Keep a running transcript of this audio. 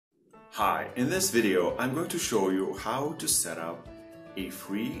Hi, in this video I'm going to show you how to set up a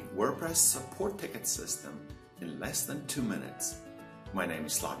free WordPress support ticket system in less than 2 minutes. My name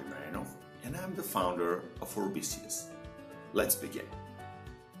is Slavi Marinov and I'm the founder of Orbisius. Let's begin.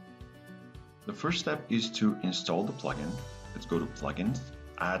 The first step is to install the plugin. Let's go to Plugins,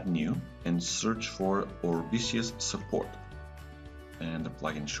 Add New, and search for Orbisius Support. And the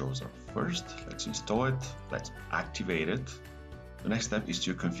plugin shows up first. Let's install it. Let's activate it. The next step is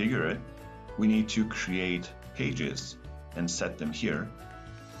to configure it. We need to create pages and set them here,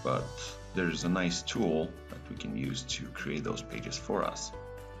 but there's a nice tool that we can use to create those pages for us.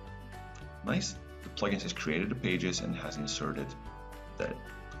 Nice. The plugin has created the pages and has inserted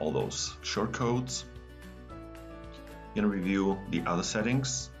all those shortcodes. You're going to review the other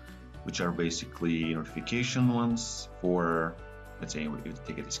settings, which are basically notification ones for, let's say, if the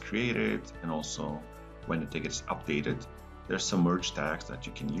ticket is created and also when the ticket is updated. There's some merge tags that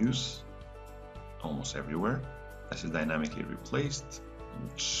you can use almost everywhere. This is dynamically replaced,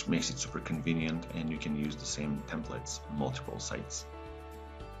 which makes it super convenient, and you can use the same templates on multiple sites.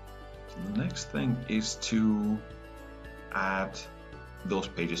 So the next thing is to add those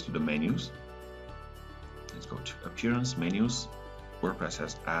pages to the menus. Let's go to Appearance, Menus. WordPress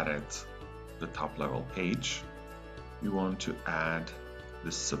has added the top level page. We want to add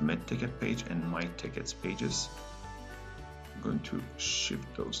the Submit Ticket page and My Tickets pages. I'm going to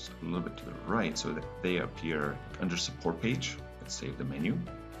shift those a little bit to the right so that they appear under Support page. Let's save the menu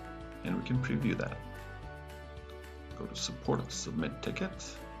and we can preview that. Go to Support, Submit Ticket,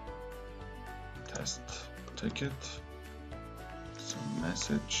 Test Ticket, some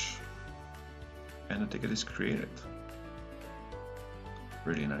message, and the ticket is created.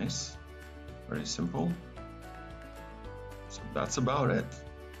 Really nice, very simple. So that's about it.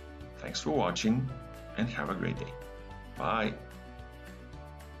 Thanks for watching and have a great day. Bye.